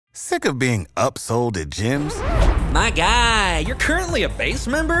Sick of being upsold at gyms? My guy, you're currently a base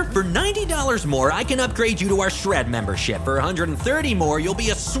member? For $90 more, I can upgrade you to our Shred membership. For $130 more, you'll be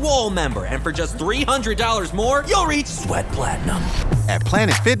a Swole member. And for just $300 more, you'll reach Sweat Platinum. At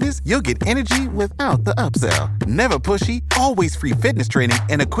Planet Fitness, you'll get energy without the upsell. Never pushy, always free fitness training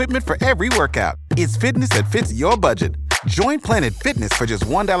and equipment for every workout. It's fitness that fits your budget. Join Planet Fitness for just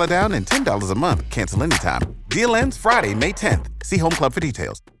 $1 down and $10 a month. Cancel anytime. Deal ends Friday, May 10th. See Home Club for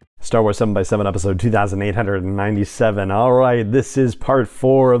details. Star Wars 7x7 episode 2897. All right, this is part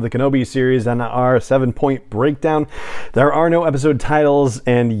 4 of the Kenobi series and our 7-point breakdown. There are no episode titles,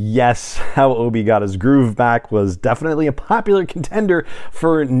 and yes, how Obi got his groove back was definitely a popular contender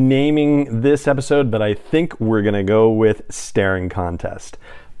for naming this episode, but I think we're going to go with Staring Contest.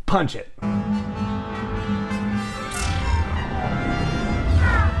 Punch it.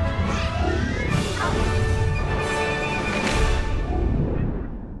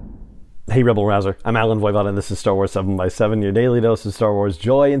 Hey Rebel Rouser, I'm Alan Voivod and this is Star Wars 7x7, your daily dose of Star Wars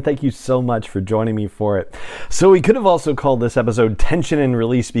joy, and thank you so much for joining me for it. So we could have also called this episode Tension and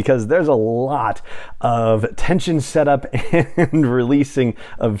Release because there's a lot of tension setup and releasing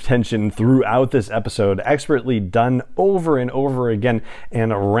of tension throughout this episode, expertly done over and over again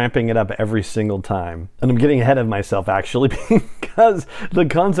and ramping it up every single time. And I'm getting ahead of myself actually because the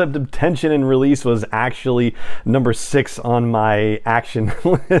concept of tension and release was actually number 6 on my action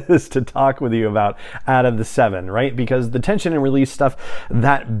list to talk with you about out of the 7, right? Because the tension and release stuff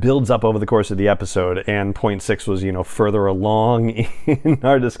that builds up over the course of the episode, and point 6 was, further along in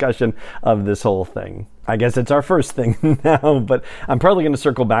our discussion of this whole thing. I guess it's our first thing now, but I'm probably going to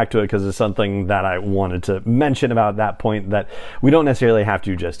circle back to it because it's something that I wanted to mention about that point that we don't necessarily have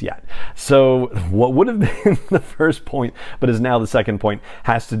to just yet. So what would have been the first point, but is now the second point,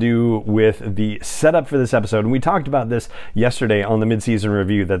 has to do with the setup for this episode. And we talked about this yesterday on the mid-season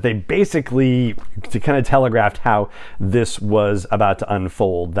review, that they basically kind of telegraphed how this was about to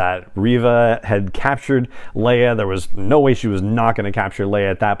unfold, that Reva had captured Leia. There was no way she was not going to capture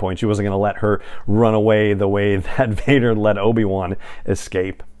Leia at that point. She wasn't going to let her run away the way that Vader let Obi-Wan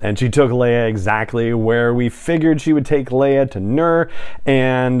escape. And she took Leia exactly where we figured she would take Leia, to Nur,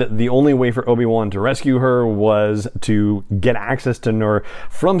 and the only way for Obi-Wan to rescue her was to get access to Nur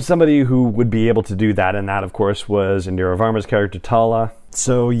from somebody who would be able to do that, and that of course was Indira Varma's character Tala.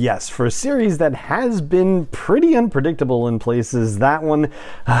 So yes, for a series that has been pretty unpredictable in places, that one,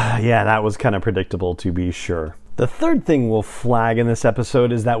 that was kind of predictable to be sure. The third thing we'll flag in this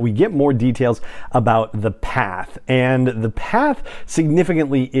episode is that we get more details about the path, and the path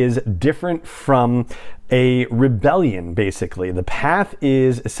significantly is different from a rebellion, basically. The path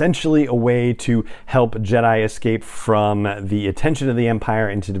is essentially a way to help Jedi escape from the attention of the Empire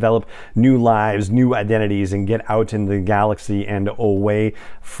and to develop new lives, new identities, and get out in the galaxy and away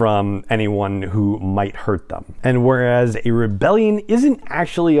from anyone who might hurt them. And whereas a rebellion isn't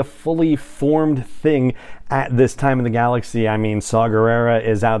actually a fully formed thing at this time in the galaxy, I mean, Saw Gerrera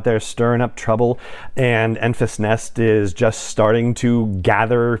is out there stirring up trouble, and Enfys Nest is just starting to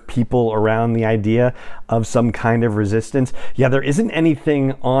gather people around the idea of some kind of resistance. Yeah, there isn't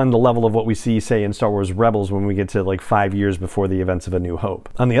anything on the level of what we see, say, in Star Wars Rebels when we get to like 5 years before the events of A New Hope.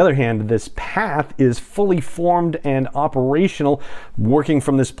 On the other hand, this path is fully formed and operational, working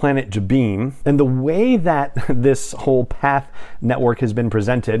from this planet Jabim. And the way that this whole path network has been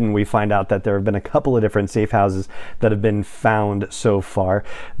presented, and we find out that there have been a couple of different safe houses that have been found so far,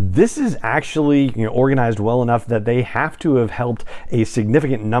 this is actually organized well enough that they have to have helped a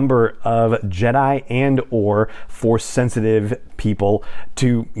significant number of Jedi and or Force-sensitive people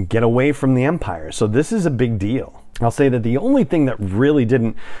to get away from the Empire. So this is a big deal. I'll say that the only thing that really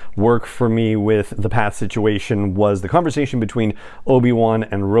didn't work for me with the path situation was the conversation between Obi-Wan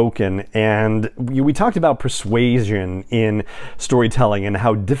and Roken. And we talked about persuasion in storytelling and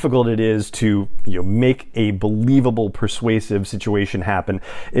how difficult it is to make a believable, persuasive situation happen.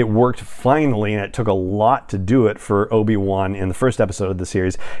 It worked finally, and it took a lot to do it for Obi-Wan in the first episode of the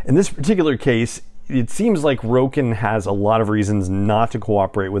series. In this particular case, it seems like Roken has a lot of reasons not to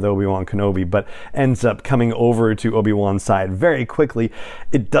cooperate with Obi-Wan Kenobi, but ends up coming over to Obi-Wan's side very quickly.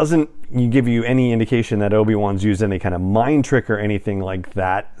 It doesn't give you any indication that Obi-Wan's used any kind of mind trick or anything like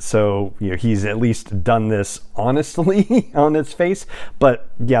that. So, he's at least done this honestly on its face.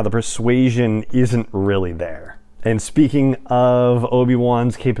 But yeah, the persuasion isn't really there. And speaking of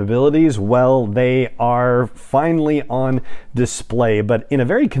Obi-Wan's capabilities, well, they are finally on display, but in a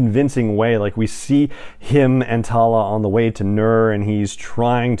very convincing way. Like, we see him and Tala on the way to Nur, and he's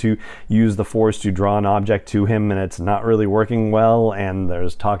trying to use the Force to draw an object to him, and it's not really working well, and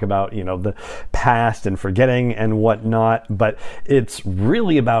there's talk about, the past and forgetting and whatnot, but it's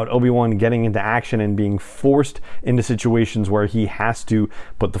really about Obi-Wan getting into action and being forced into situations where he has to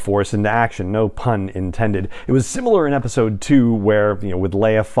put the Force into action. No pun intended. It was similar in episode 2 where, with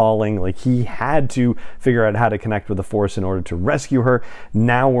Leia falling, like, he had to figure out how to connect with the Force in order to rescue her.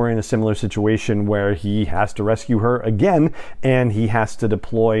 Now we're in a similar situation where he has to rescue her again, and he has to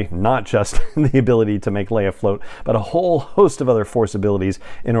deploy not just the ability to make Leia float, but a whole host of other Force abilities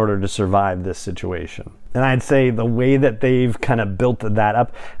in order to survive this situation. And I'd say the way that they've kind of built that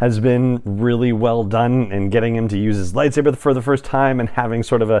up has been really well done, and getting him to use his lightsaber for the first time and having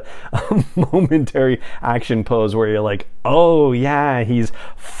sort of a momentary action pose where you're like, oh yeah, he's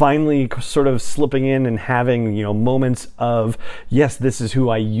finally sort of slipping in and having, moments of, yes, this is who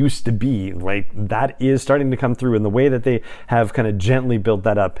I used to be. Like, that is starting to come through, and the way that they have kind of gently built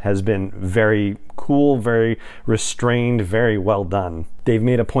that up has been very cool, very restrained, very well done. They've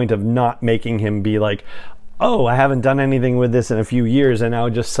made a point of not making him be like, oh, I haven't done anything with this in a few years, and now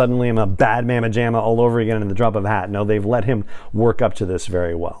just suddenly I'm a bad mamma jamma all over again in the drop of a hat. No, they've let him work up to this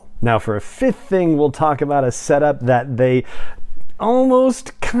very well. Now, for a fifth thing, we'll talk about a setup that they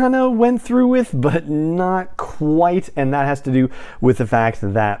almost kind of went through with, but not quite, and that has to do with the fact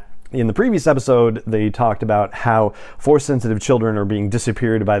that in the previous episode, they talked about how Force-sensitive children are being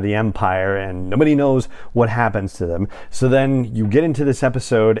disappeared by the Empire, and nobody knows what happens to them. So then you get into this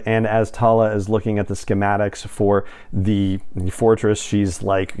episode, and as Tala is looking at the schematics for the fortress, she's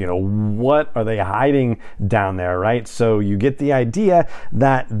like, what are they hiding down there, right? So you get the idea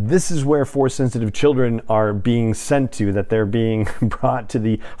that this is where Force-sensitive children are being sent to, that they're being brought to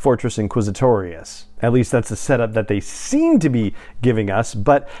the Fortress Inquisitorius. At least that's the setup that they seem to be giving us.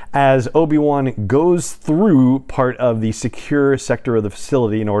 But as Obi-Wan goes through part of the secure sector of the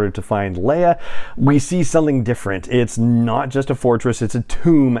facility in order to find Leia, we see something different. It's not just a fortress, it's a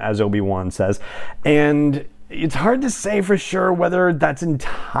tomb, as Obi-Wan says. And it's hard to say for sure whether that's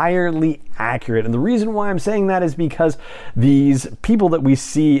entirely accurate. And the reason why I'm saying that is because these people that we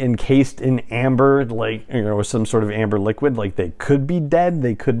see encased in amber, like, or some sort of amber liquid, like, they could be dead,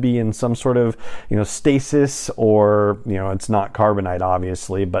 they could be in some sort of, stasis, or, it's not carbonite,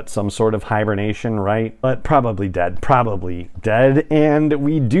 obviously, but some sort of hibernation, right? But probably dead. And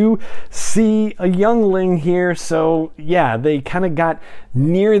we do see a youngling here, so yeah, they kind of got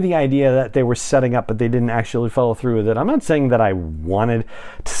near the idea that they were setting up, but they didn't actually follow through with it. I'm not saying that I wanted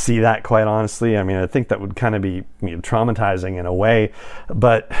to see that, quite honestly. I mean, I think that would kind of be traumatizing in a way,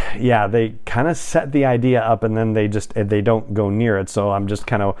 but yeah, they kind of set the idea up and then they don't go near it. So I'm just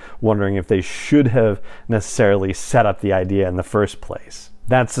kind of wondering if they should have necessarily set up the idea in the first place.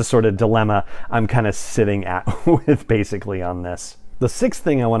 That's the sort of dilemma I'm kind of sitting at with basically on this. The sixth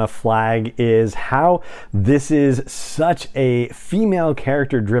thing I want to flag is how this is such a female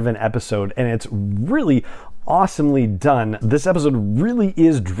character driven episode, and it's really awesomely done. This episode really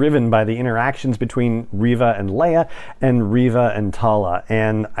is driven by the interactions between Reva and Leia and Reva and Tala,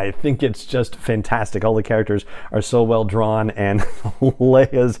 and I think it's just fantastic. All the characters are so well drawn, and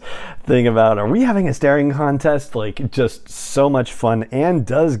Leia's thing about, are we having a staring contest? Like, just so much fun, and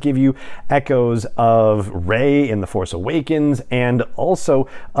does give you echoes of Rey in The Force Awakens, and also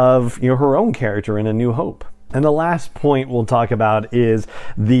of her own character in A New Hope. And the last point we'll talk about is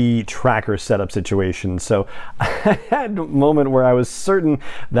the tracker setup situation. So I had a moment where I was certain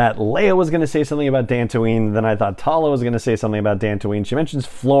that Leia was going to say something about Dantooine, then I thought Tala was going to say something about Dantooine. She mentions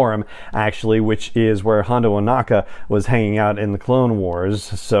Florum, actually, which is where Hondo Ohnaka was hanging out in the Clone Wars.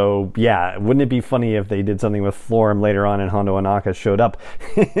 So yeah, wouldn't it be funny if they did something with Florum later on and Hondo Ohnaka showed up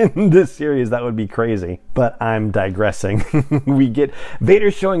in this series? That would be crazy. But I'm digressing. We get Vader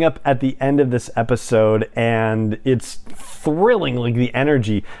showing up at the end of this episode, and it's thrilling, like the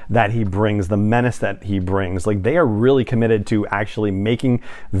energy that he brings, the menace that he brings. Like, they are really committed to actually making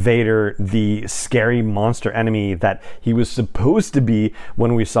Vader the scary monster enemy that he was supposed to be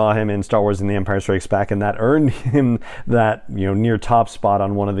when we saw him in Star Wars and The Empire Strikes Back, and that earned him that, near top spot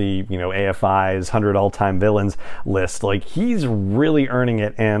on one of the, AFI's 100 all-time villains list. Like, he's really earning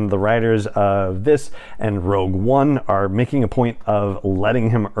it, and the writers of this and Rogue One are making a point of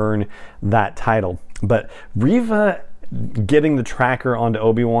letting him earn that title. But Reva getting the tracker onto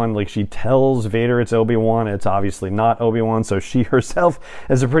Obi-Wan, like, she tells Vader it's Obi-Wan, it's obviously not Obi-Wan, so she herself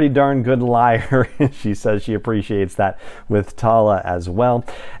is a pretty darn good liar. She says she appreciates that with Tala as well.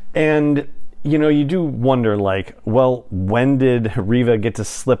 And you do wonder, like, well, when did Reva get to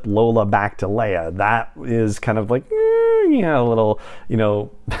slip Lola back to Leia? That is kind of like, a little,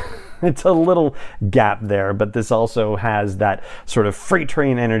 it's a little gap there, but this also has that sort of freight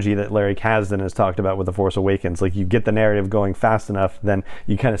train energy that Larry Kasdan has talked about with The Force Awakens. Like, you get the narrative going fast enough, then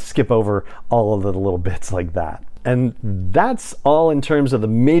you kind of skip over all of the little bits like that. And that's all in terms of the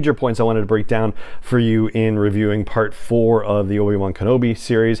major points I wanted to break down for you in reviewing part 4 of the Obi-Wan Kenobi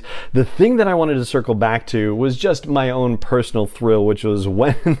series. The thing that I wanted to circle back to was just my own personal thrill, which was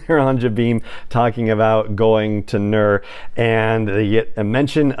when they're on Jabim talking about going to Nur, and they get a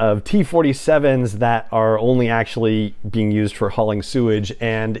mention of T-47s that are only actually being used for hauling sewage.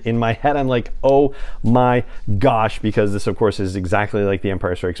 And in my head, I'm like, oh my gosh, because this, of course, is exactly like The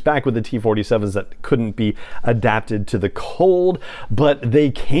Empire Strikes Back with the T-47s that couldn't be adapted to the cold, but they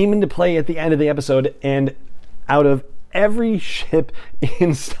came into play at the end of the episode. And out of every ship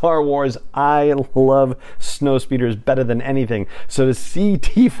in Star Wars, I love snowspeeders better than anything. So to see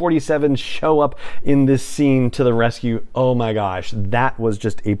T-47 show up in this scene to the rescue, oh my gosh, that was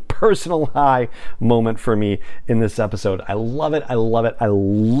just a personal high moment for me in this episode. I love it. I love it. I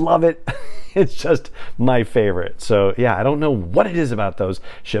love it. It's just my favorite. So yeah, I don't know what it is about those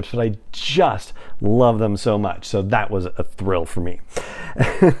ships, but I just love them so much. So that was a thrill for me.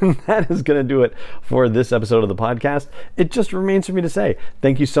 And that is going to do it for this episode of the podcast. It just remains for me to say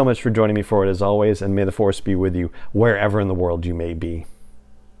thank you so much for joining me for it as always, and may the Force be with you wherever in the world you may be.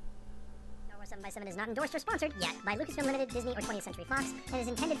 7 is not endorsed or sponsored yet by Lucasfilm Limited, Disney, or 20th Century Fox, and is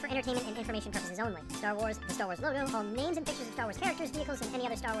intended for entertainment and information purposes only. Star Wars, the Star Wars logo, all names and pictures of Star Wars characters, vehicles, and any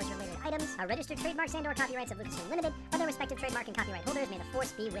other Star Wars related items are registered trademarks and/or copyrights of Lucasfilm Limited, or their respective trademark and copyright holders. May the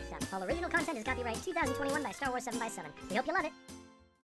Force be with them. All original content is copyright 2021 by Star Wars 7x7. We hope you love it.